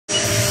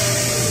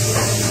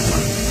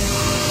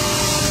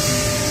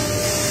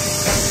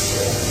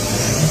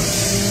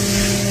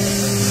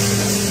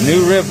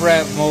New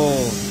RipRap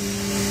mold.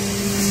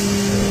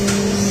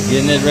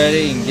 Getting it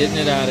ready and getting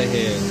it out of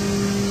here.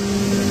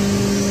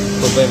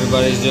 Hope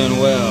everybody's doing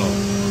well.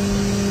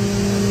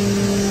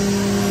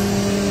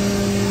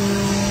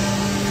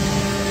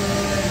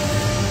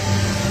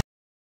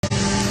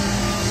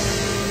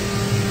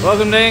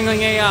 Welcome to Angling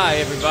AI,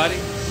 everybody.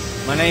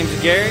 My name's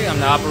Gary. I'm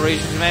the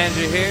operations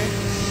manager here.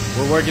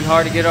 We're working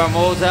hard to get our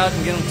molds out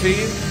and get them to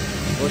you.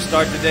 We'll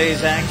start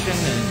today's action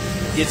and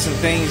get some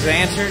things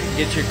answered,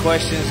 get your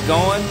questions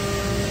going,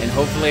 and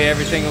hopefully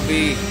everything will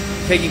be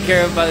taken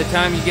care of by the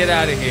time you get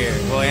out of here.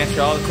 We'll answer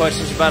all the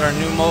questions about our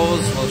new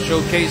molds, we'll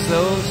showcase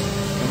those,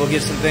 and we'll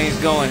get some things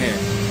going here.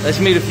 Let's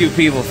meet a few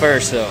people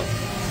first, though.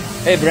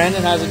 Hey,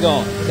 Brandon, how's it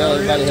going? Tell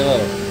everybody hello.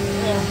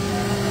 Yeah.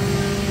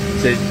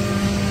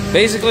 So,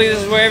 basically,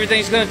 this is where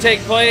everything's going to take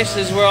place.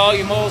 This is where all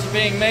your molds are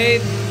being made.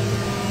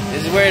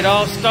 This is where it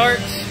all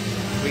starts.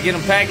 We get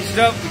them packaged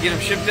up, we get them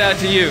shipped out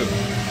to you.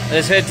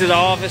 Let's head to the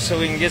office so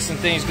we can get some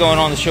things going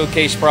on the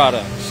showcase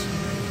products.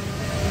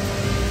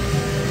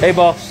 Hey,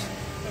 boss.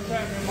 What's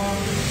happening, Mom?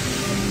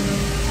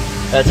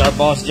 That's our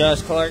boss,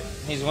 Josh Clark.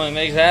 He's the one that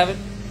makes it happen.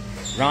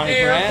 Ronnie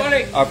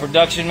Moran, our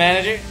production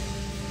manager.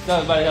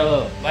 Tell everybody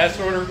hello. Last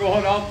order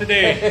going off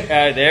today. All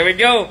right, there we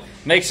go.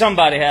 Make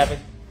somebody happy.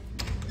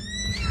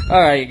 All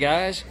right, you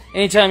guys.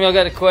 Anytime y'all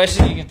got a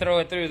question, you can throw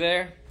it through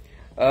there.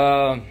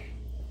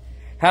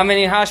 How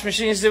many Hosh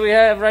machines do we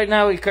have right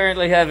now? We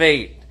currently have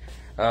 8.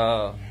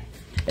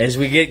 As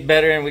we get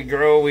better and we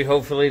grow, we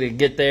hopefully to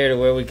get there to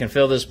where we can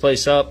fill this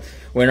place up.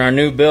 We're in our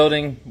new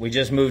building. We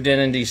just moved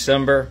in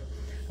December.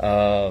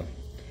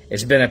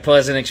 It's been a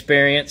pleasant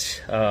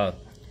experience.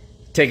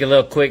 Take a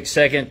little quick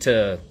second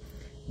to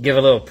give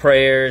a little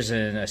prayers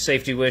and a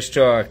safety wish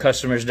to our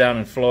customers down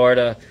in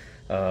Florida,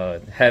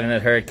 having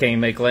that hurricane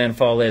make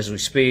landfall as we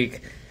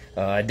speak.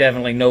 I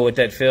definitely know what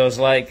that feels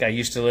like. I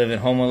used to live in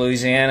Houma,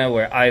 Louisiana,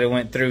 where Ida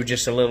went through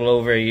just a little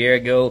over a year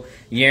ago,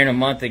 year and a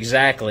month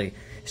exactly.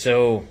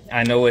 So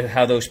I know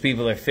how those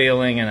people are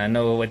feeling, and I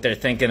know what they're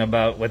thinking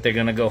about, what they're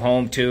going to go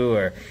home to,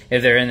 or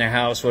if they're in their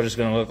house, what it's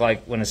going to look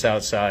like when it's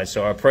outside.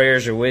 So our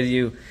prayers are with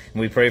you, and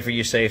we pray for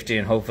your safety,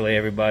 and hopefully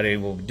everybody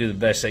will do the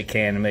best they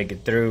can to make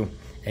it through,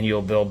 and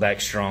you'll build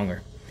back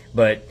stronger.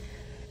 But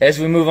as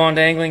we move on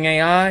to Angling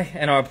AI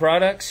and our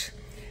products,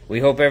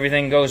 we hope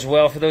everything goes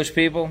well for those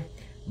people.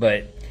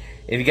 But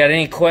if you got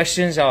any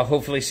questions, I'll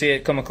hopefully see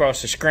it come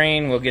across the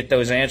screen. We'll get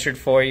those answered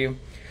for you.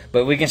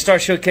 But we can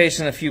start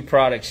showcasing a few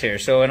products here.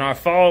 So in our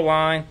fall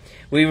line,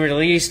 we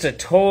released a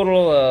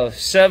total of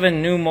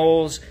 7 new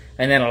molds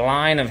and then a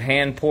line of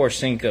hand pour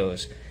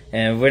Senkos.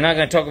 And we're not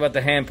going to talk about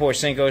the hand pour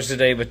Senkos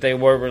today, but they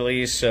were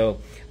released,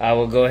 so I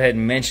will go ahead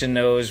and mention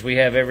those. We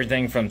have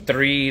everything from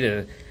 3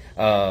 to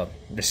the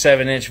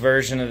 7-inch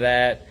version of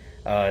that.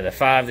 The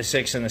 5, the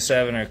 6, and the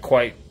 7 are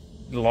quite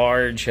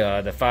large.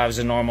 The 5's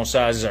the normal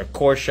sizes are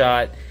core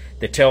shot.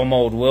 The tail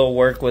mold will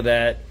work with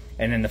that.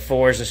 And then the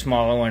 4 is a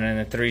smaller one, and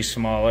the 3 is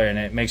smaller, and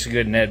it makes a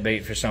good net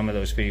bait for some of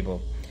those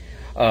people.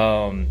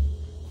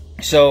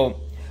 So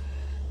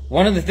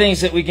one of the things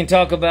that we can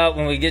talk about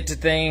when we get to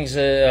things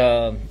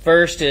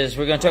first is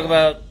we're going to talk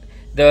about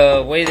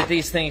the way that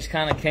these things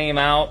kind of came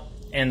out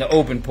and the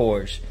open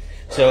pours.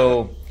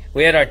 So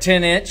we had our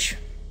 10-inch,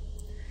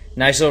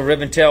 nice little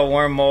ribbon tail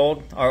worm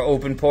mold, our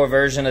open pour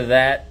version of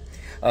that.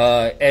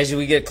 As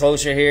we get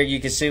closer here,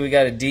 you can see we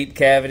got a deep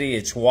cavity.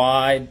 It's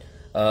wide.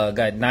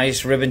 Got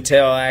nice ribbon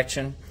tail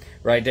action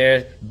right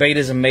there. Bait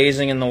is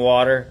amazing in the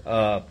water.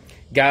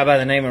 Guy by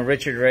the name of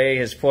Richard Ray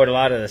has poured a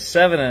lot of the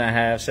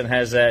 7.5s and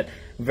has that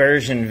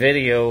version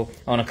video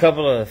on a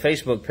couple of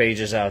Facebook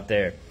pages out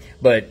there.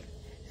 But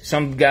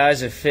some guys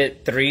have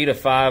fit 3 to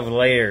 5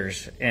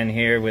 layers in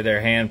here with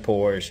their hand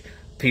pours.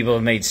 People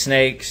have made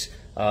snakes.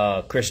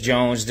 Chris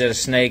Jones did a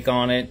snake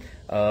on it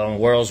on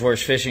World's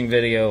Worst Fishing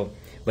video.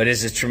 But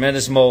it's a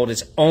tremendous mold.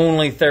 It's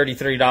only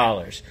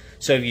 $33.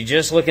 So if you're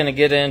just looking to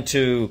get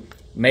into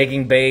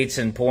making baits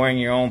and pouring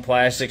your own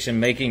plastics and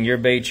making your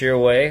bait your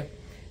way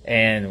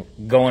and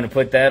going to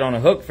put that on a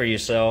hook for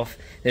yourself,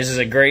 this is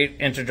a great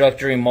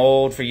introductory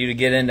mold for you to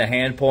get into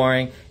hand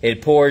pouring.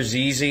 It pours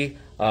easy.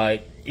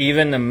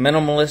 Even the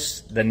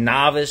minimalist, the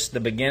novice,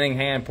 the beginning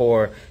hand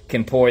pour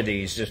can pour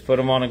these. Just put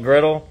them on a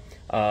griddle.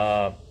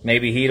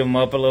 Maybe heat them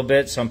up a little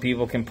bit. Some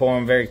people can pour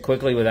them very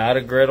quickly without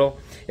a griddle.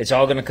 It's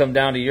all going to come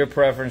down to your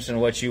preference and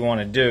what you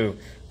want to do.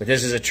 But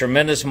this is a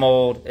tremendous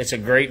mold. It's a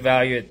great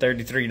value at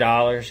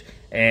 $33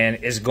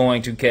 and is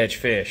going to catch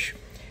fish.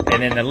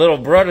 And then the little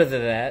brother to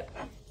that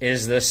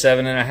is the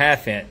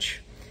 7.5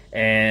 inch.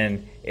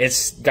 And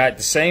it's got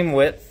the same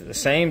width, the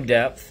same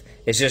depth.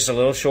 It's just a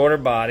little shorter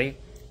body.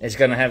 It's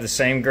going to have the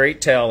same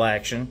great tail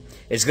action.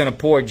 It's going to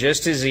pour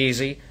just as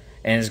easy.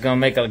 And it's going to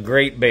make a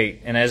great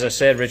bait. And as I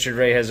said, Richard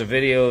Ray has a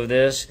video of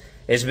this.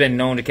 It's been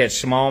known to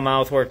catch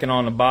smallmouth working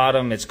on the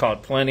bottom. It's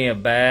caught plenty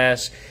of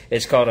bass.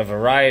 It's caught a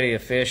variety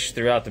of fish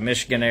throughout the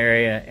Michigan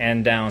area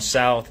and down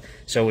south.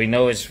 So we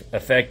know it's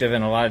effective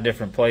in a lot of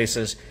different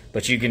places.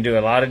 But you can do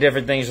a lot of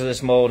different things with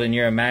this mold, and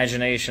your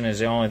imagination is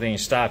the only thing that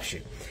stops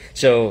you.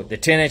 So the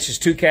 10 inch is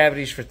 2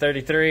 cavities for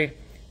 $33.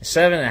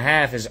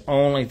 7.5 is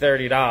only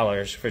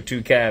 $30 for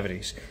 2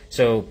 cavities.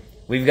 So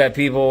we've got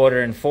people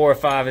ordering 4 or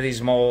 5 of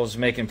these molds,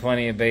 making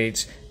plenty of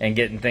baits and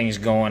getting things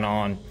going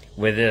on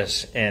with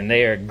this. And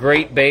they are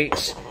great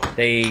baits.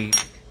 They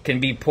can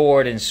be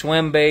poured in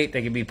swim bait.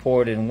 They can be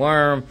poured in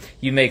worm.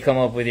 You may come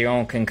up with your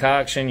own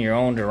concoction, your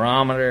own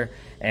durometer,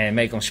 and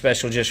make them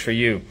special just for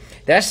you.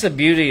 That's the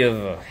beauty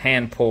of a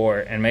hand pour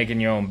and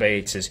making your own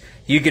baits, is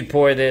you could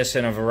pour this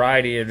in a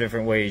variety of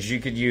different ways. You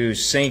could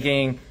use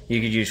sinking, you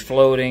could use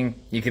floating,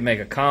 you can make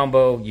a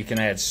combo, you can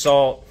add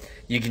salt,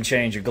 you can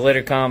change your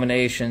glitter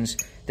combinations.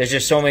 There's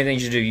just so many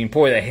things you do. You can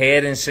pour the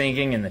head in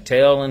sinking and the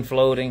tail in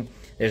floating.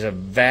 There's a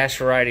vast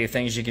variety of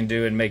things you can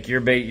do and make your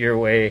bait your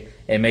way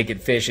and make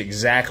it fish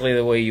exactly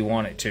the way you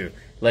want it to.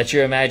 Let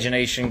your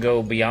imagination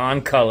go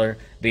beyond color,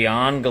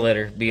 beyond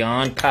glitter,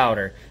 beyond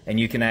powder, and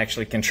you can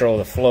actually control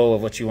the flow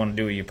of what you want to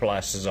do with your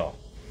Plastisol.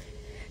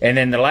 And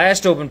then the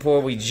last open pour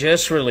we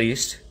just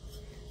released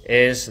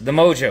is the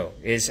MOJO.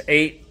 It's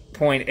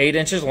 8.8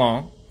 inches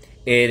long.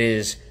 It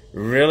is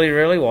really,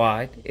 really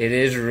wide. It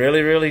is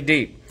really, really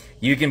deep.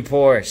 You can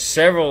pour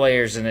several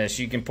layers in this.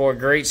 You can pour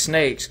great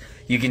snakes.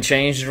 You can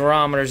change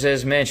durometers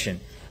as mentioned.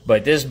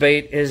 But this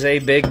bait is a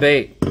big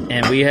bait.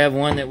 And we have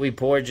one that we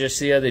poured just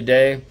the other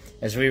day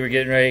as we were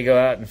getting ready to go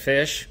out and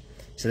fish.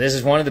 So this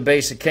is one of the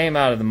baits that came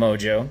out of the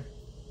MOJO.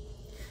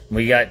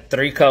 We got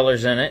 3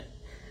 colors in it.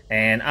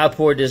 And I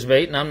poured this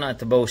bait, and I'm not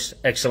the most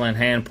excellent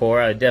hand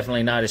pourer. I'm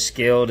definitely not as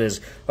skilled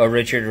as a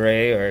Richard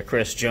Ray or a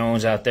Chris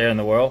Jones out there in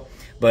the world.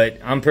 But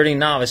I'm pretty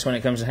novice when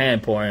it comes to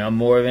hand pouring. I'm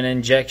more of an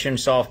injection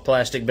soft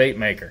plastic bait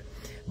maker.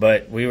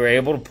 But we were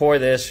able to pour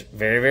this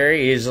very,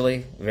 very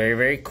easily, very,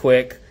 very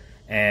quick.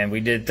 And we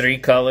did 3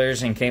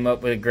 colors and came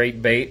up with a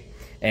great bait.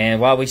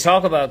 And while we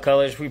talk about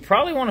colors, we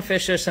probably want to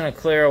fish this in a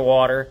clear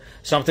water,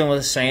 something with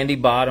a sandy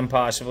bottom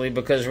possibly,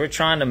 because we're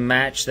trying to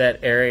match that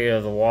area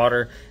of the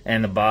water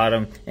and the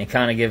bottom and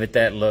kind of give it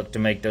that look to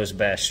make those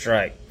bass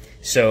strike.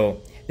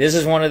 So this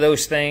is one of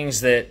those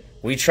things that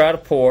we try to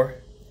pour,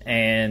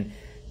 and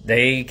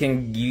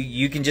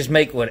you can just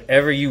make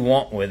whatever you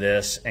want with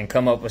this and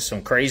come up with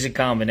some crazy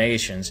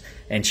combinations.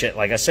 And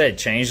like I said,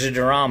 change the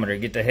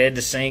durometer, get the head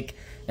to sink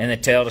and the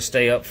tail to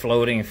stay up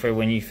floating for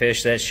when you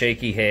fish that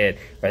shaky head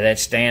or that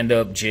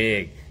stand-up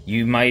jig.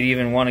 You might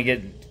even want to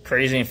get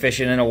crazy and fish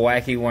it in a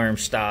wacky worm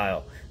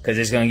style, because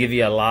it's going to give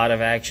you a lot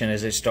of action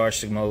as it starts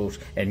to move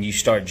and you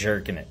start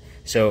jerking it.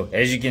 So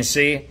as you can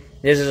see,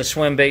 this is a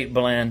swim bait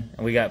blend,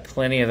 and we got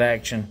plenty of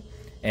action,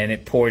 and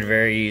it poured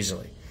very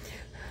easily.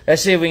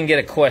 Let's see if we can get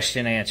a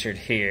question answered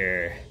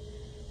here.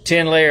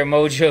 10-layer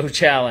MOJO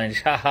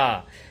challenge.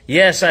 Haha.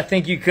 Yes, I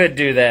think you could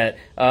do that.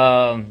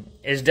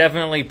 There's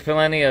definitely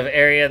plenty of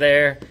area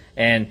there,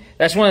 and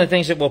that's one of the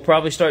things that we'll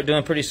probably start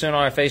doing pretty soon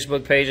on our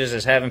Facebook pages,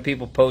 is having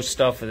people post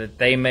stuff that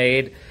they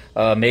made.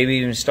 Maybe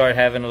even start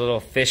having a little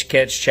fish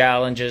catch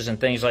challenges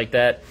and things like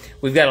that.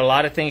 We've got a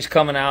lot of things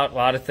coming out, a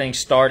lot of things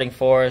starting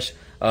for us.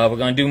 We're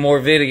going to do more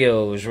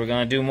videos. We're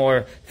going to do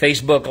more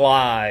Facebook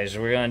Lives.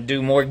 We're going to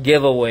do more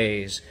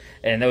giveaways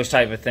and those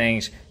type of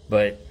things.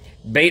 But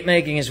bait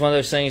making is one of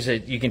those things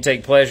that you can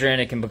take pleasure in.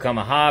 It can become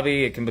a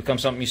hobby. It can become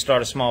something you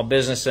start a small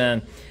business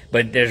in.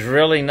 But there's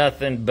really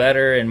nothing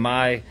better in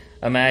my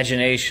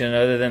imagination,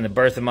 other than the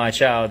birth of my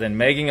child, than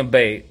making a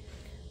bait,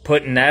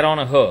 putting that on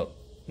a hook,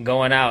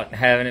 going out and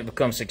having it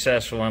become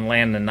successful and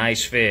landing a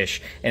nice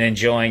fish and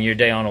enjoying your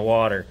day on the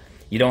water.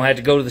 You don't have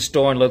to go to the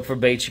store and look for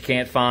baits you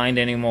can't find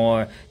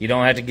anymore. You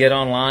don't have to get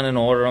online and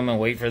order them and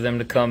wait for them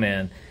to come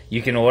in.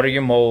 You can order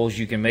your molds,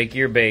 you can make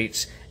your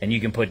baits, and you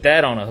can put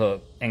that on a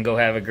hook and go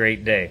have a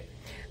great day.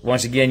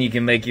 Once again, you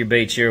can make your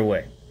baits your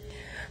way.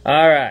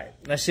 All right,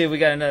 let's see if we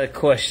got another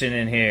question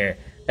in here.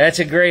 That's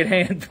a great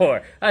hand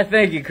pour. I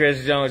thank you,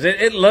 Chris Jones.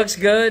 It looks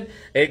good.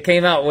 It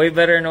came out way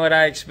better than what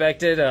I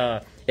expected.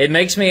 It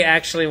makes me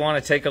actually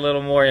want to take a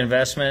little more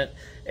investment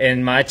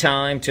in my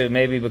time to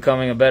maybe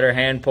becoming a better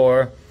hand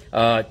pourer.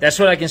 That's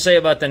what I can say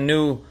about the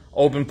new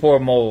open pour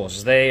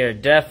molds. They are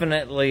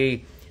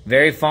definitely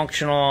very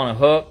functional on a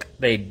hook.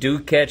 They do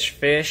catch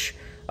fish.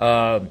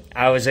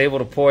 I was able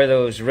to pour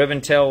those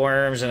ribbon tail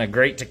worms in a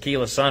great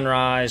tequila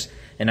sunrise,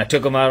 and I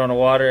took them out on the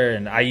water,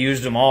 and I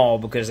used them all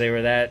because they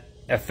were that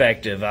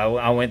effective.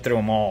 I went through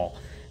them all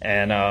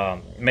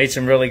and made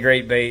some really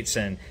great baits,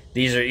 and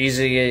these are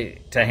easy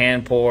to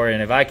hand pour,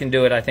 and if I can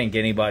do it, I think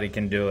anybody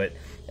can do it.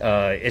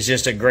 It's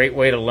just a great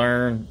way to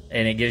learn,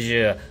 and it gives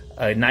you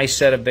a nice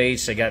set of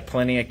baits. They got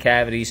plenty of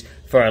cavities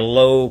for a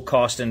low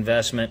cost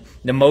investment.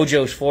 The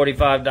MOJO's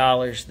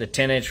 $45, the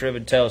 10-inch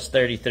ribbon tail is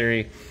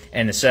 $33,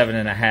 and the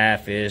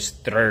 7.5 is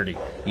 $30.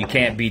 You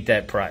can't beat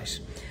that price.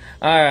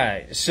 All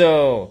right,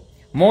 so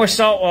more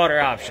saltwater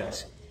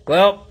options.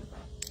 Well,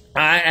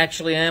 I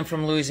actually am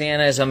from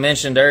Louisiana, as I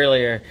mentioned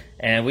earlier,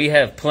 and we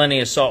have plenty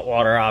of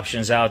saltwater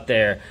options out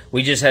there.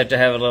 We just have to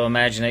have a little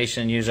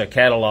imagination and use our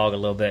catalog a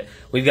little bit.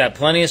 We've got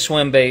plenty of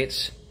swim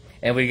baits,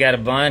 and we got a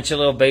bunch of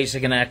little baits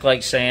that can act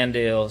like sand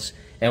eels.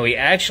 And we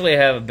actually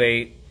have a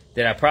bait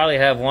that I probably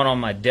have one on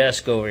my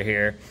desk over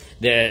here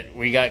that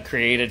we got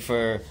created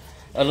for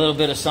a little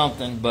bit of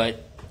something,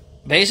 but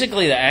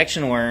basically the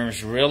action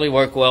worms really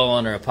work well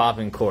under a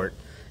popping cork,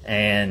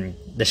 and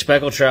the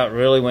speckled trout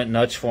really went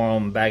nuts for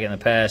them back in the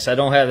past. I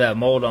don't have that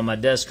mold on my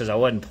desk because I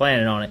wasn't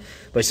planning on it,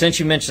 but since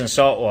you mentioned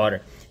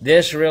saltwater,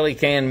 this really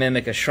can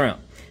mimic a shrimp.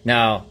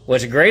 Now,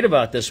 what's great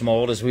about this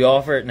mold is we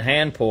offer it in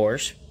hand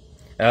pours,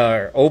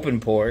 or open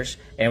pours,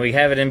 and we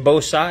have it in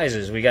both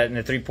sizes. We got in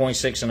the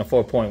 3.6 and a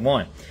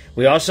 4.1.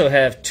 We also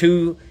have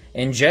 2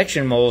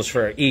 injection molds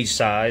for each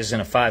size,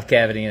 and a 5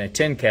 cavity and a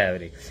 10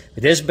 cavity.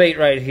 But this bait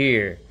right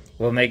here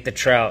will make the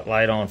trout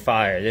light on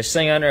fire. This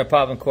thing under a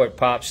popping cork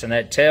pops, and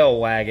that tail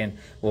wagging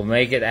will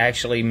make it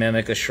actually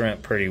mimic a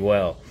shrimp pretty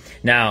well.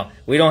 Now,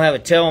 we don't have a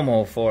tail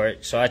mold for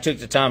it, so I took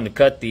the time to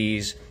cut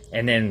these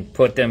and then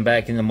put them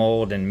back in the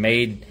mold and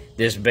made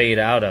this bait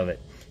out of it.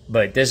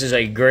 But this is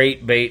a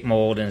great bait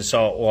mold in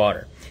salt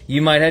water.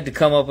 You might have to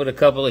come up with a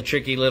couple of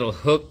tricky little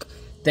hook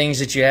things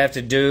that you have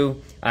to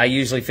do. I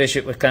usually fish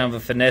it with kind of a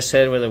finesse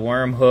head with a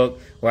worm hook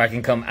where I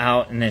can come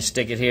out and then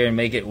stick it here and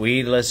make it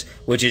weedless,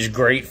 which is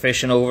great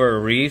fishing over a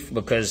reef,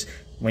 because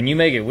when you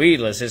make it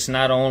weedless, it's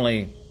not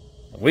only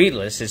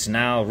weedless, it's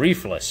now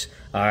reefless.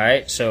 All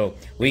right, so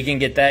we can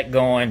get that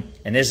going,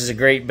 and this is a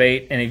great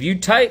bait. And if you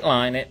tight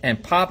line it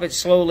and pop it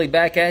slowly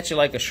back at you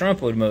like a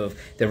shrimp would move,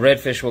 the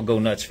redfish will go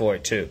nuts for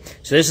it too.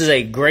 So this is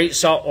a great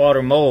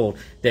saltwater mold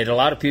that a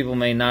lot of people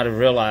may not have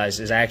realized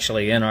is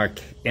actually in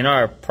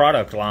our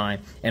product line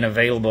and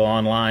available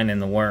online in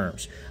the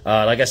worms.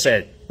 Like I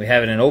said, we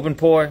have it in open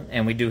pour,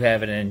 and we do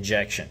have it in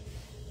injection.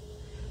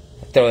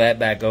 Throw that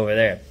back over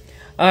there.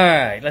 All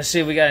right, let's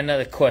see. We got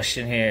another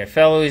question here.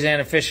 Fellow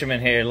Louisiana fisherman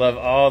here. Love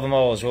all the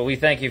molds. Well, we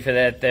thank you for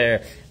that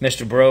there,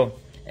 Mr. Bro.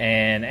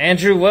 And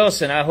Andrew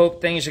Wilson, I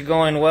hope things are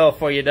going well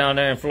for you down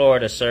there in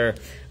Florida, sir.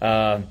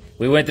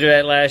 We went through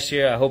that last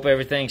year. I hope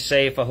everything's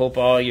safe. I hope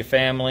all your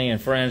family and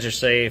friends are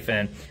safe.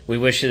 And we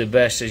wish you the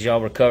best as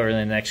y'all recover in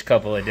the next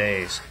couple of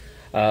days.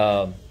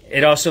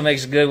 It also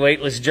makes a good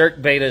weightless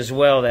jerk bait as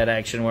well, that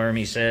action worm,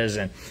 he says.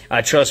 And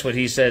I trust what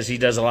he says. He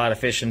does a lot of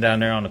fishing down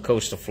there on the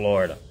coast of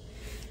Florida.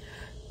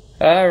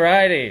 All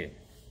righty.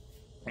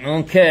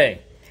 Okay.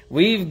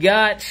 We've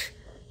got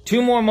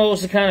 2 more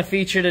molds to kind of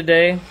feature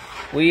today.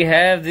 We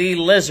have the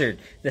lizard.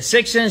 The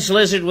 6-inch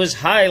lizard was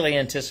highly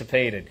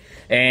anticipated,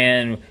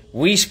 and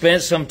we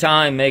spent some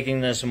time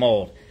making this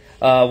mold.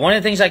 One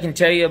of the things I can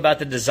tell you about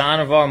the design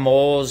of our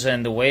molds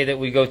and the way that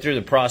we go through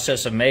the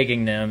process of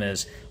making them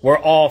is we're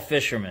all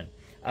fishermen.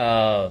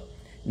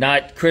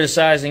 Not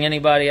criticizing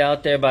anybody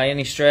out there by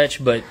any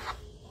stretch, but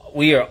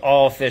we are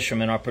all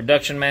fishermen. Our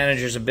production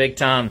manager is a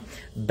big-time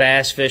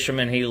bass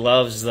fisherman. He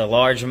loves the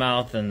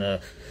largemouth and the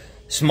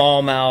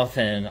smallmouth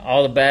and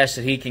all the bass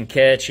that he can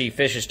catch. He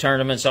fishes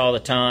tournaments all the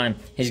time.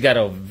 He's got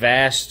a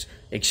vast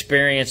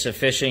experience of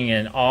fishing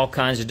in all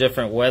kinds of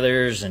different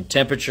weathers and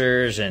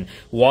temperatures and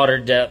water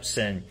depths,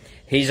 and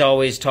he's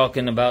always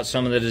talking about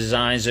some of the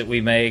designs that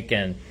we make.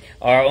 And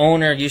our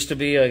owner used to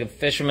be a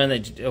fisherman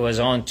that was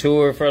on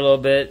tour for a little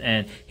bit,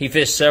 and he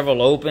fished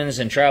several opens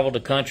and traveled the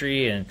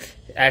country and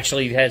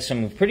actually had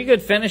some pretty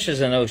good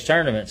finishes in those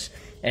tournaments.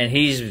 And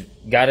he's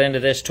got into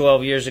this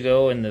 12 years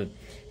ago, and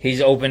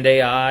he's opened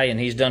AI, and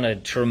he's done a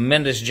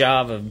tremendous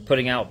job of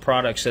putting out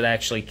products that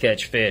actually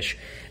catch fish.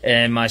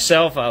 And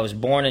myself, I was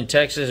born in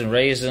Texas and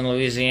raised in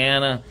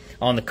Louisiana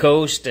on the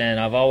coast, and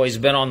I've always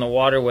been on the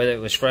water, whether it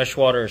was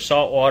freshwater or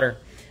saltwater,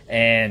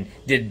 and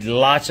did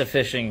lots of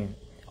fishing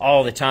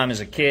all the time as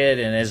a kid.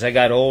 And as I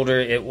got older,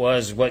 it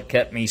was what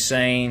kept me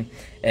sane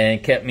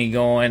and kept me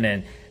going,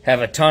 and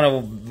have a ton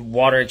of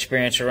water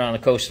experience around the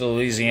coast of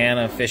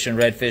Louisiana, fishing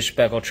redfish,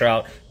 speckled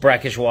trout,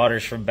 brackish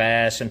waters for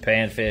bass and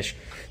panfish.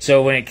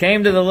 So when it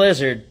came to the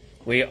lizard,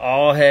 we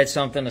all had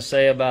something to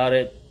say about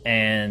it,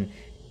 and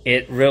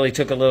it really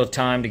took a little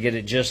time to get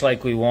it just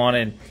like we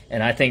wanted.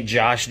 And I think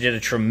Josh did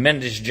a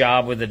tremendous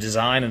job with the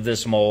design of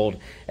this mold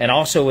and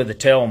also with the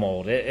tail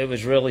mold. It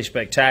was really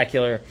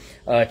spectacular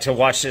to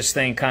watch this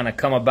thing kind of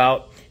come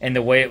about, and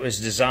the way it was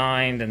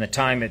designed and the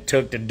time it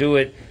took to do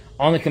it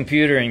on the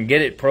computer and get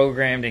it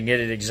programmed and get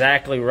it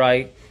exactly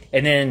right.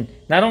 And then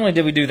not only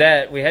did we do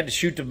that, we had to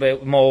shoot the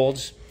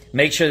molds,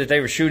 make sure that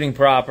they were shooting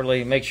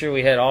properly, make sure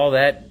we had all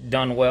that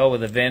done well with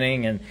the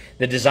venting and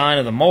the design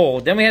of the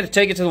mold. Then we had to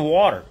take it to the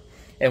water,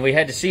 and we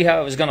had to see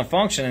how it was going to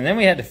function, and then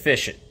we had to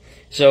fish it.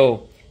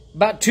 So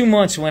about 2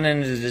 months went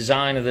into the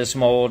design of this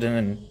mold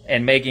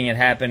and making it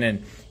happen,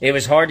 and it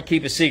was hard to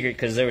keep a secret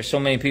because there were so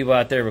many people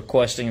out there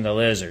requesting the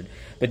lizard.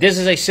 But this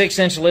is a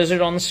 6-inch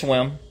lizard on the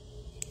swim.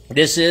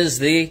 This is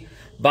the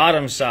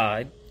bottom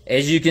side.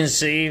 As you can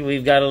see,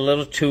 we've got a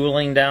little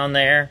tooling down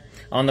there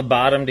on the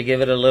bottom to give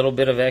it a little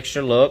bit of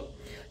extra look.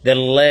 The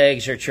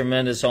legs are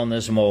tremendous on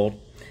this mold.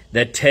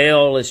 The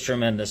tail is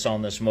tremendous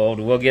on this mold.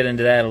 We'll get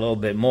into that a little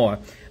bit more.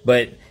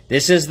 But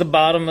this is the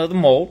bottom of the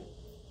mold,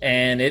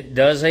 and it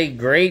does a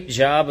great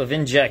job of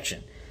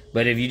injection.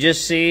 But if you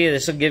just see,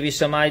 this will give you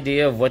some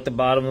idea of what the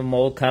bottom of the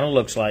mold kind of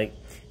looks like.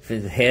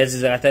 The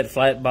head's got that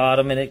flat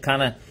bottom, and it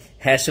kind of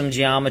has some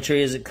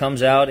geometry as it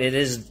comes out. It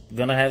is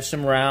going to have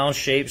some round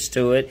shapes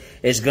to it.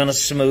 It's going to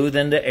smooth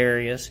into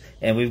areas.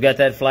 And we've got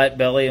that flat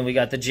belly and we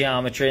got the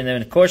geometry. And then,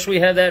 of course,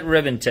 we have that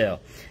ribbon tail.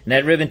 And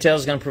that ribbon tail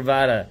is going to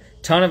provide a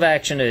ton of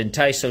action to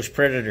entice those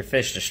predator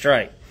fish to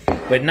strike.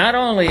 But not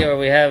only are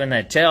we having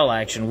that tail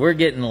action, we're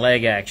getting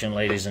leg action,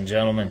 ladies and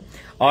gentlemen.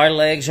 Our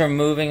legs are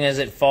moving as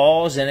it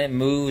falls, and it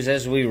moves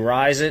as we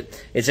rise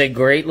it. It's a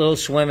great little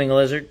swimming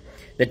lizard.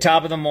 The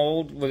top of the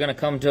mold, we're going to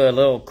come to a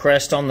little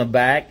crest on the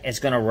back. It's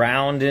going to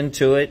round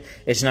into it.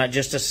 It's not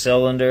just a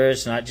cylinder.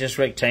 It's not just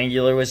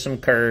rectangular with some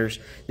curves.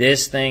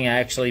 This thing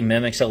actually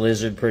mimics a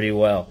lizard pretty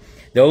well.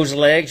 Those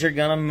legs are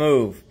going to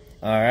move.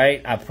 All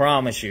right? I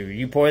promise you.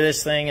 You pour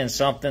this thing in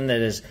something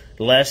that is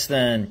less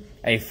than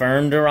a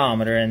firm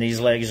durometer, and these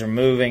legs are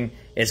moving.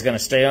 It's going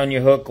to stay on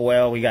your hook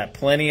well. We got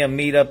plenty of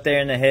meat up there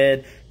in the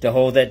head to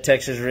hold that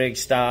Texas rig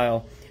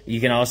style.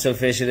 You can also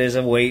fish it as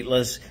a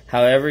weightless,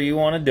 however you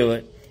want to do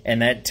it.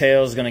 And that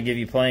tail is going to give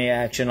you plenty of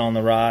action on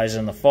the rise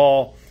and the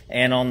fall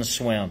and on the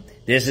swim.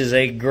 This is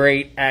a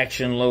great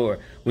action lure.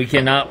 We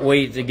cannot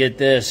wait to get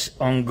this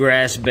on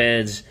grass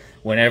beds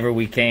whenever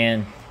we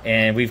can.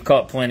 And we've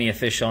caught plenty of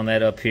fish on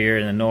that up here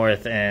in the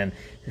north. And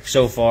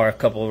so far, a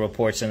couple of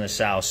reports in the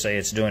south say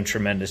it's doing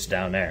tremendous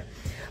down there.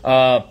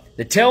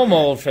 The tail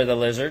mold for the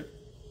lizard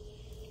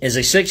is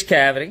a 6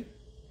 cavity.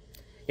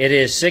 It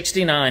is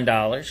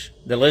 $69.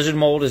 The lizard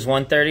mold is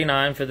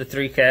 $139 for the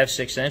 3 calf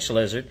 6-inch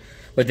lizard.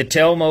 But the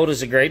tail mold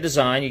is a great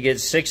design. You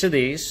get 6 of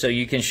these, so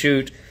you can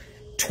shoot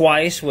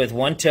twice with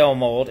 1 tail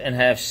mold and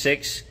have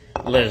 6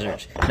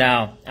 lizards.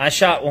 Now, I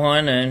shot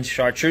one in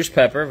chartreuse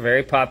pepper,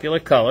 very popular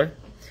color.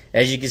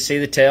 As you can see,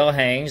 the tail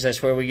hangs.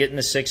 That's where we get in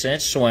the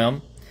 6-inch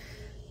swim.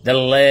 The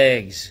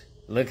legs,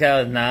 look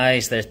how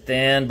nice. They're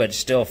thin but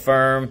still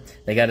firm.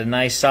 They got a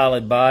nice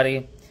solid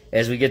body.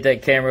 As we get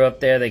that camera up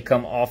there, they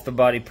come off the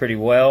body pretty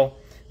well.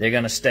 They're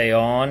going to stay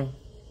on.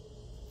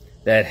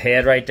 That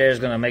head right there is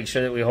going to make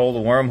sure that we hold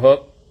the worm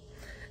hook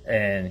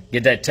and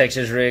get that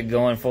Texas rig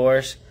going for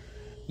us.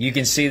 You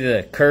can see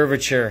the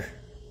curvature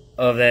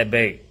of that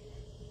bait,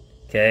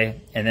 okay,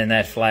 and then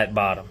that flat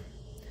bottom.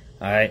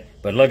 All right,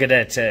 but look at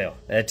that tail.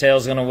 That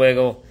tail's going to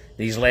wiggle.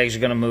 These legs are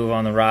going to move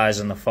on the rise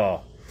and the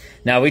fall.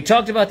 Now, we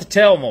talked about the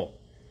tail mold.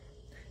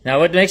 Now,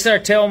 what makes our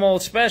tail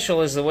mold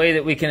special is the way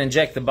that we can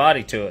inject the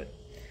body to it.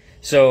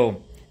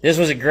 So, this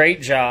was a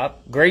great job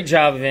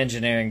of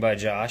engineering by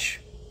Josh.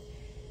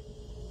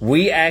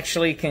 We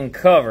actually can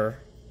cover,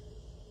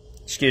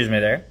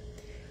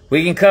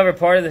 we can cover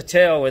part of the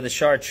tail with the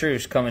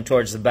chartreuse coming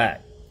towards the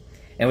back.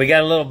 And we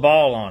got a little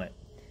ball on it.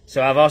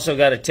 So I've also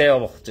got a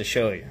tail to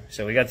show you.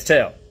 So we got the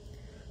tail.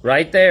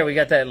 Right there, we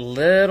got that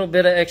little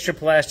bit of extra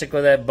plastic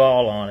with that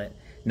ball on it.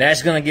 And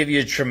that's going to give you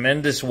a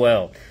tremendous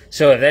weld.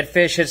 So if that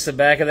fish hits the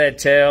back of that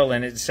tail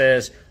and it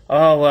says,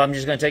 oh, well, I'm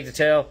just going to take the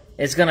tail,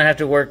 it's going to have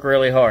to work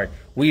really hard.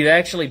 We've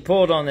actually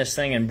pulled on this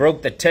thing and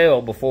broke the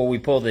tail before we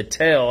pulled the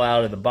tail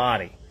out of the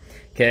body.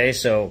 Okay,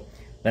 so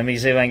let me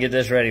see if I can get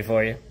this ready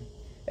for you.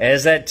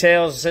 As that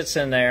tail sits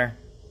in there,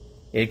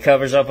 it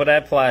covers up with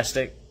that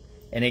plastic,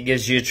 and it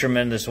gives you a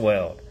tremendous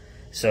weld.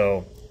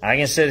 So I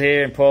can sit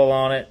here and pull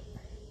on it,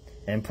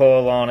 and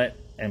pull on it,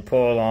 and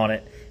pull on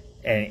it,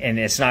 and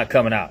it's not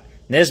coming out.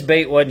 And this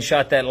bait wasn't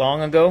shot that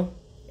long ago,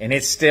 and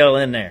it's still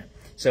in there.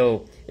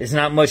 So it's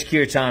not much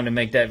cure time to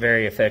make that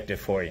very effective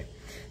for you.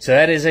 So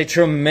that is a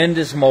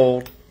tremendous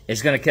mold.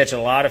 It's going to catch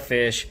a lot of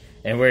fish,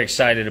 and we're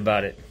excited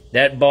about it.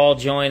 That ball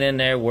joint in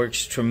there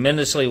works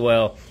tremendously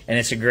well, and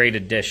it's a great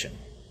addition.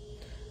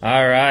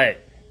 All right.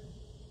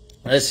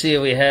 Let's see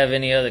if we have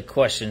any other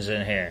questions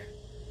in here.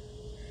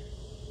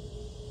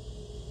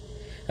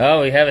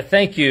 Oh, we have a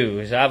thank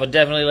you. I will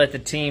definitely let the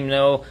team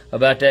know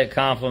about that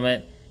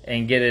compliment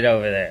and get it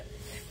over there.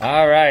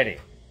 All righty.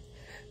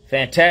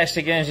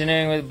 Fantastic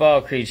engineering with the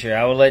ball creature.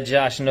 I will let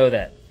Josh know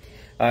that.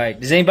 All right.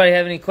 Does anybody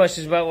have any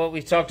questions about what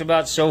we've talked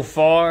about so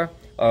far,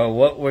 or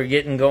what we're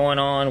getting going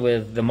on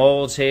with the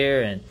molds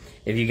here? And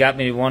if you got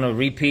me to want to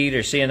repeat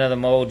or see another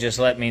mold, just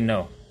let me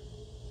know.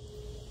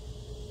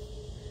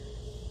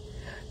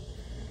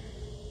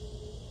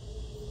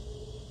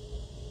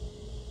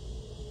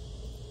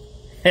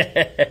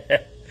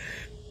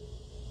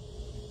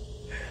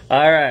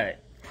 All right.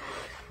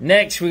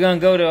 Next, we're going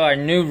to go to our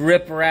new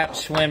RipRap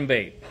Swim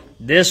Bait.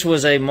 This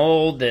was a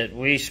mold that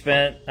we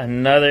spent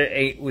another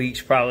 8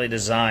 weeks probably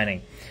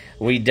designing.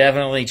 We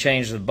definitely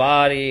changed the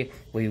body.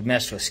 We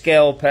messed with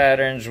scale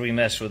patterns. We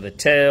messed with the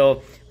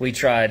tail. We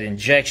tried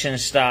injection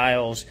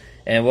styles.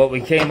 And what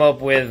we came up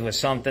with was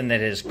something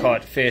that has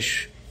caught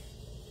fish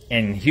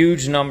in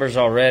huge numbers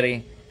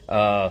already.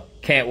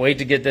 Can't wait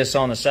to get this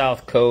on the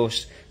South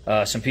Coast.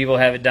 Some people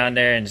have it down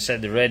there and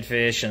said the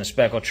redfish and the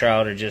speckled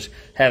trout are just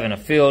having a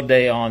field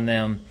day on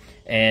them.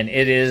 And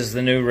it is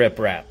the new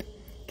RipRap.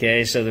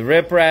 Okay, so the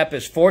RipRap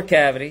is 4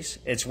 cavities.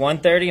 It's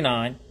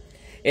 $139.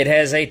 It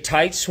has a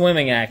tight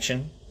swimming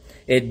action.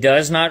 It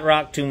does not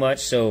rock too much,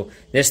 so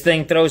this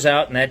thing throws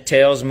out and that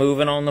tail's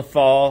moving on the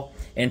fall,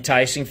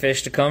 enticing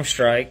fish to come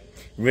strike,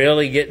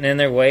 really getting in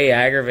their way,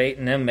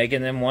 aggravating them,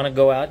 making them want to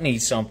go out and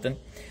eat something.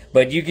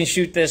 But you can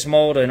shoot this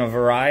mold in a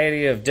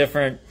variety of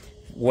different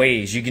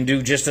ways. You can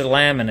do just a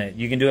laminate.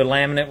 You can do a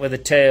laminate with a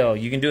tail.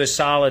 You can do a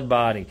solid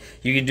body.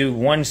 You can do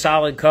one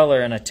solid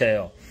color and a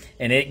tail.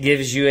 And it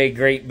gives you a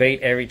great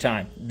bait every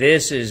time.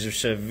 This is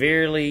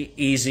severely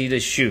easy to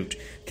shoot.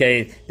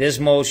 Okay, this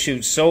mold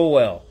shoots so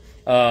well.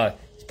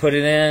 Put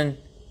it in,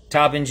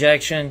 top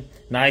injection,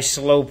 nice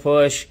slow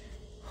push.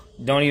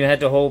 Don't even have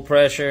to hold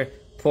pressure.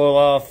 Pull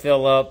off,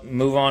 fill up,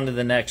 move on to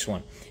the next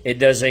one. It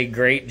does a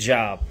great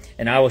job.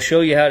 And I will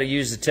show you how to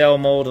use the tail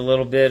mold a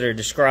little bit or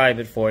describe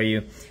it for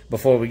you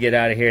before we get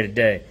out of here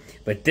today.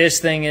 But this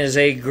thing is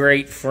a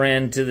great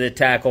friend to the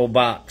tackle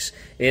box.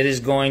 It is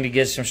going to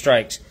get some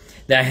strikes.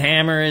 The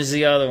hammer is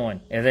the other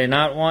one. If they're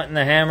not wanting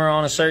the hammer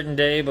on a certain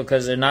day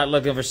because they're not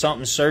looking for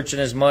something searching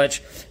as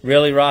much,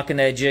 really rocking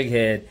that jig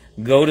head,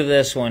 go to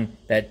this one.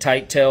 That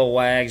tight tail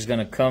wag is going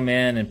to come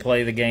in and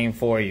play the game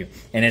for you,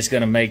 and it's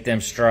going to make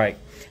them strike.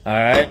 All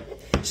right?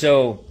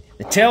 So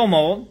the tail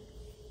mold,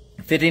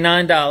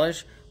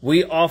 $59.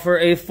 We offer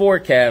a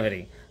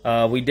 4-cavity.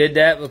 We did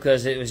that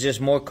because it was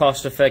just more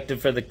cost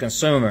effective for the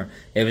consumer.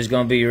 It was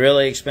going to be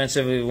really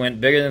expensive. We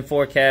went bigger than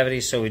 4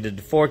 cavities, so we did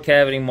the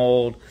 4-cavity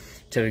mold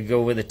to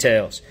go with the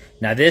tails.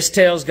 Now this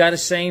tail's got the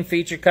same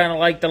feature kind of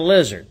like the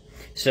lizard.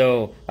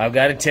 So I've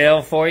got a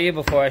tail for you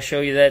before I show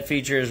you that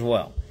feature as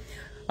well.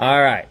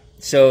 Alright,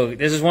 so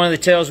this is one of the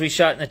tails we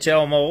shot in the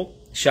tail mold.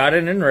 Shot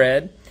it in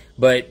red,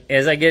 but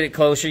as I get it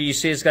closer, you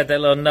see it's got that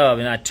little nub,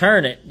 and I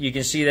turn it, you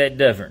can see that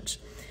difference.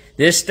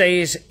 This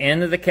stays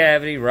into the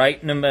cavity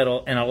right in the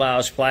middle and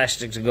allows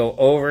plastic to go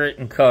over it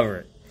and cover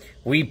it.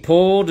 We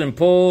pulled and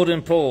pulled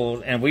and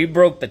pulled, and we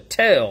broke the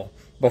tail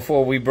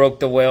before we broke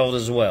the weld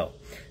as well.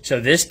 So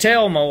this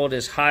tail mold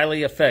is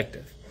highly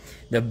effective.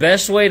 The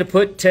best way to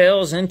put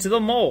tails into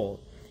the mold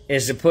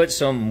is to put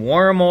some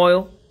worm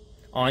oil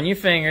on your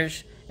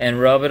fingers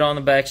and rub it on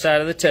the back side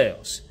of the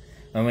tails.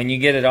 And when you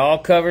get it all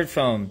covered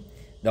from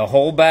the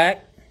whole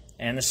back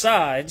and the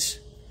sides,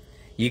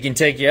 you can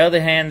take your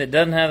other hand that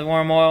doesn't have the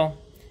worm oil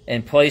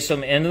and place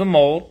them into the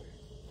mold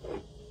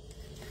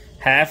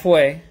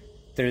halfway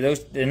through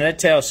those in that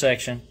tail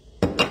section.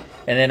 And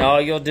then all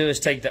you'll do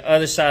is take the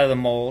other side of the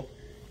mold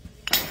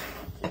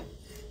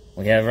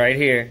we have right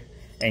here,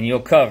 and you'll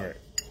cover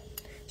it.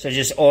 So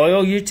just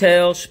oil your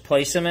tails,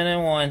 place them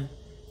in one,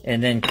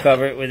 and then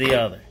cover it with the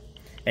other.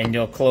 And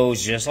you'll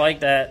close just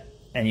like that,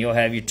 and you'll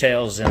have your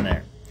tails in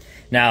there.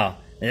 Now,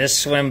 this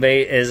swim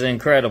bait is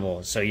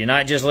incredible. So you're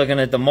not just looking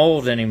at the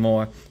mold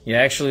anymore, you're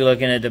actually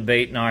looking at the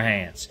bait in our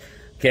hands.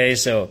 Okay,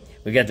 so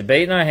we got the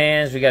bait in our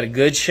hands, we got a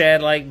good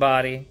shad-like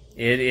body.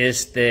 It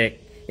is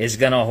thick. It's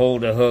going to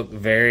hold a hook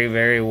very,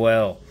 very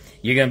well.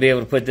 You're going to be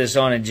able to put this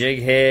on a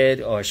jig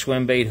head or a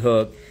swim bait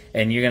hook,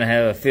 and you're going to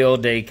have a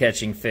field day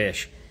catching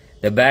fish.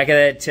 The back of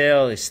that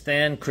tail is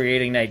thin,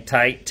 creating that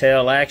tight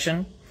tail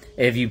action.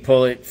 If you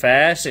pull it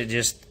fast, it's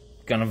just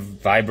going to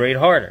vibrate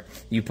harder.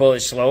 You pull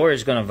it slower,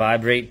 it's going to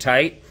vibrate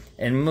tight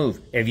and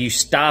move. If you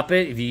stop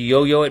it, if you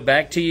yo-yo it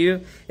back to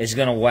you, it's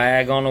going to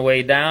wag on the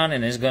way down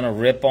and it's going to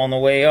rip on the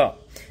way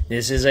up.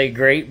 This is a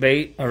great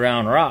bait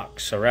around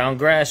rocks, around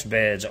grass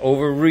beds,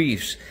 over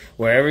reefs,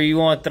 wherever you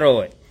want to throw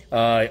it.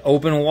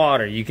 Open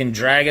water, you can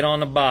drag it on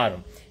the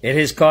bottom. It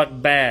has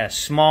caught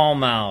bass,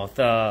 smallmouth,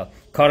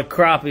 caught a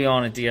crappie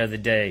on it the other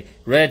day,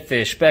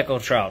 redfish,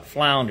 speckled trout,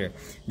 flounder.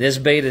 This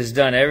bait has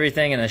done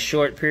everything in a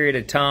short period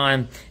of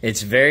time.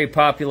 It's very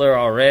popular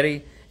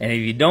already, and if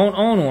you don't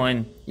own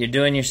one, you're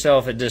doing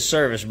yourself a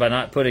disservice by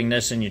not putting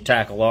this in your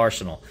tackle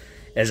arsenal.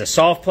 As a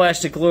soft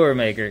plastic lure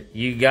maker,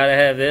 you got to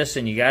have this,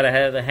 and you got to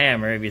have the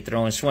hammer if you're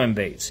throwing swim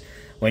baits.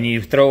 When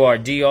you throw our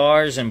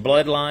DRs and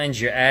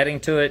bloodlines, you're adding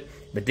to it,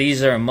 but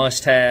these are a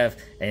must-have,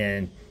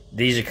 and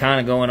these are kind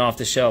of going off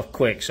the shelf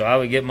quick, so I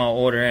would get my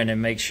order in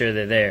and make sure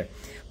they're there.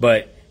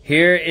 But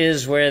here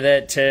is where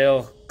that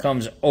tail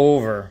comes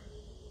over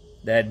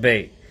that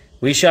bait.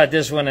 We shot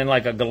this one in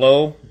like a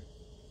glow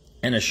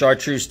and a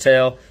chartreuse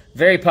tail.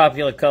 Very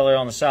popular color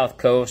on the South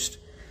Coast.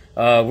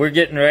 We're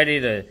getting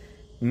ready to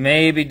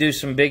maybe do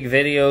some big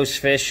videos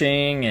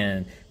fishing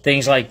and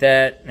things like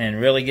that and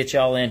really get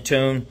y'all in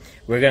tune.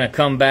 We're going to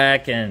come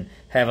back and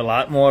have a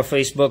lot more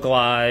Facebook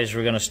Lives.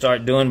 We're going to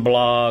start doing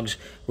blogs.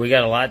 We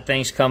got a lot of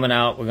things coming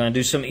out. We're going to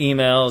do some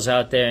emails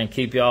out there and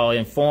keep y'all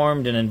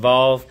informed and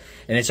involved.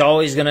 And it's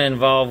always going to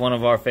involve one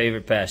of our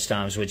favorite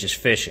pastimes, which is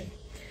fishing.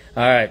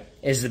 All right.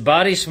 Is the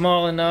body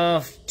small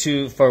enough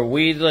for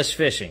weedless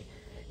fishing?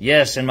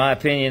 Yes, in my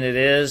opinion, it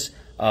is.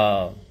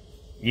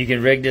 You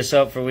can rig this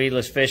up for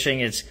weedless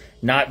fishing. It's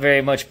not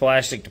very much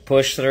plastic to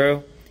push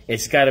through.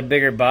 It's got a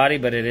bigger body,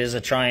 but it is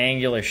a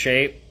triangular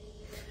shape.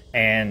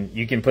 And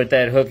you can put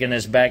that hook in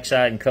this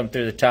backside and come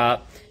through the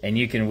top, and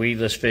you can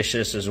weedless fish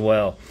this as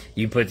well.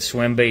 You put the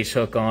swim baits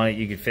hook on it.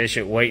 You can fish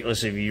it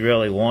weightless if you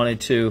really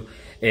wanted to.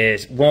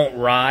 It won't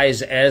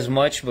rise as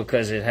much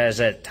because it has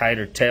that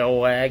tighter tail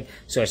wag,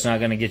 so it's not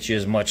going to get you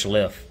as much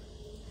lift.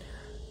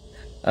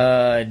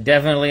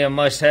 Definitely a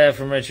must-have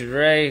from Richard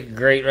Ray.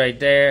 Great right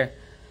there.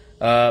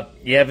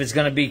 Yeah, if it's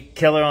going to be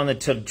killer on the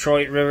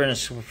Detroit River in the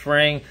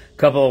spring, a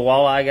couple of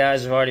walleye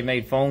guys have already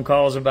made phone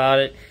calls about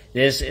it.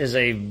 This is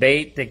a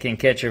bait that can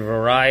catch a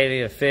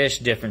variety of fish,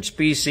 different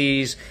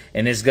species,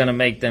 and it's going to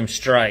make them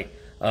strike.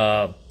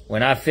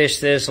 When I fish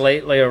this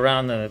lately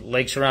around the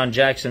lakes around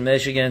Jackson,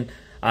 Michigan,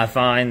 I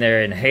find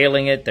they're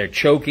inhaling it, they're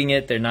choking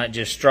it, they're not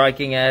just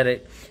striking at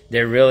it.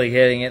 They're really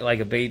hitting it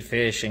like a bait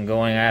fish and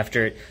going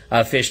after it.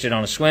 I fished it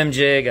on a swim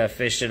jig. I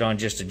fished it on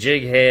just a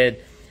jig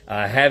head.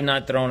 I have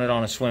not thrown it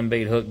on a swim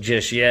bait hook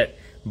just yet,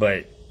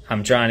 but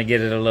I'm trying to get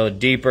it a little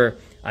deeper.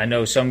 I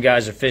know some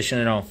guys are fishing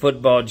it on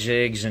football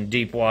jigs in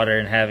deep water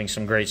and having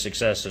some great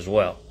success as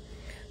well.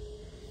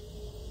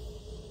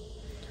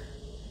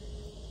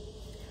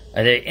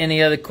 Are there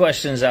any other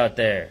questions out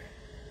there?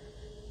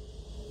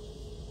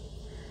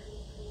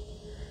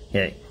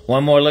 Okay,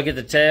 one more look at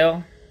the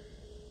tail.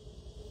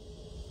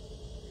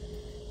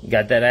 You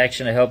got that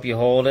action to help you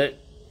hold it.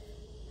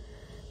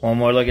 One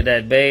more look at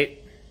that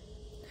bait.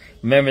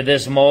 Remember,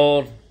 this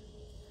mold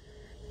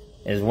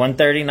is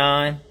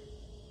 $139.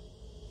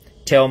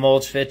 Tail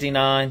mold's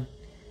 $59.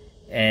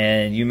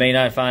 And you may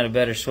not find a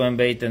better swim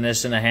bait than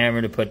this and a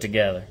hammer to put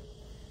together.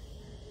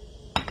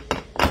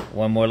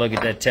 One more look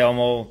at that tail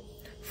mold.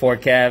 4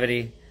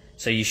 cavity.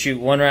 So you shoot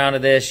 1 round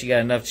of this, you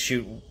got enough to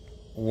shoot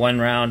 1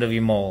 round of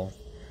your mold.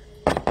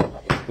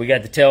 We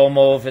got the tail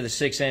mold for the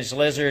 6-inch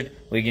lizard.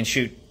 We can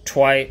shoot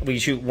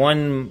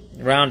 1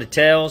 round of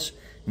tails,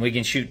 and we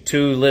can shoot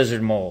 2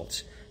 lizard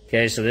molds.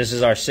 Okay, so this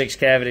is our 6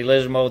 cavity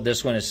lizard mold.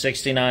 This one is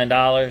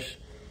 $69,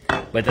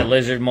 but the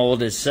lizard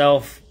mold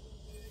itself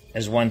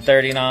is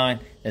 $139.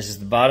 This is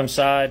the bottom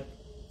side.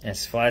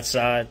 That's the flat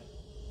side.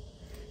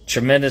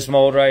 Tremendous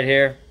mold right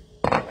here.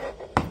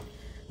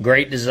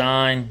 Great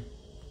design.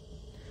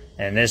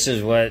 And this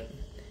is what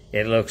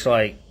it looks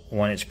like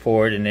when it's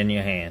poured and in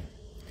your hand.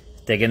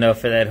 Thick enough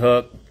for that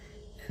hook,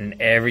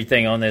 and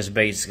everything on this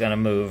bait is going to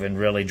move and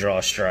really draw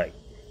a strike.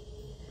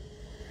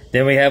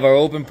 Then we have our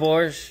open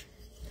pours.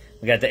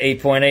 We got the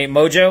 8.8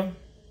 MOJO.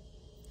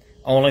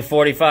 Only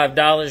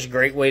 $45.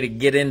 Great way to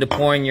get into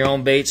pouring your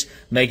own baits,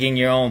 making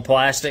your own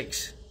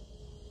plastics.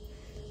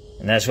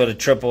 And that's what a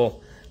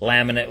triple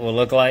laminate will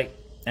look like.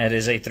 That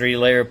is a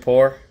 3-layer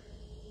pour.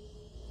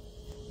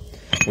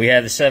 We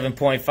have the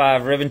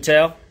 7.5 ribbon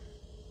tail.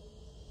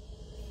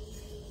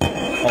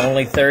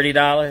 Only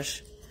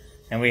 $30.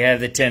 And we have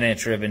the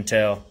 10-inch ribbon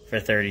tail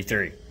for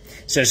 $33.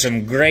 So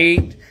some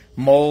great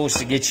molds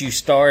to get you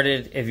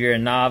started if you're a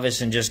novice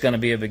and just going to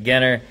be a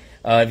beginner.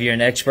 If you're an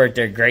expert,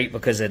 they're great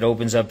because it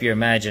opens up your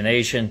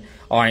imagination.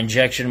 Our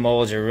injection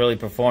molds are really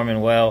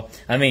performing well.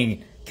 I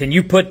mean, can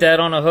you put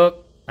that on a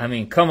hook? I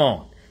mean, come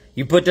on.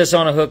 You put this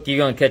on a hook, you're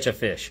going to catch a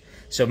fish.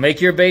 So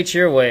make your baits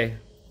your way.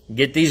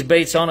 Get these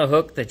baits on a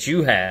hook that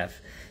you have.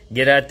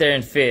 Get out there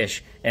and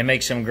fish and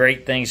make some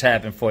great things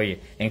happen for you.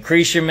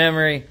 Increase your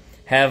memory.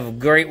 Have a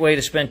great way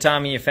to spend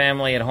time with your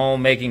family at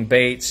home making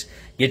baits.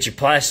 Get your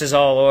plastics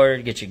all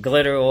ordered. Get your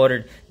glitter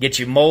ordered. Get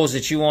your molds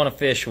that you want to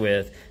fish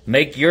with.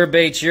 Make your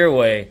baits your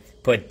way.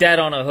 Put that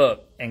on a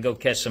hook and go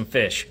catch some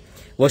fish.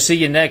 We'll see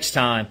you next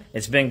time.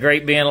 It's been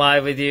great being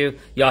live with you.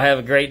 Y'all have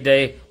a great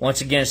day. Once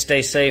again,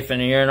 stay safe,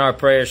 and you're in our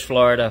prayers,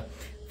 Florida.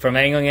 From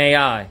Angling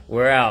AI,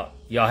 we're out.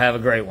 Y'all have a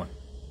great one.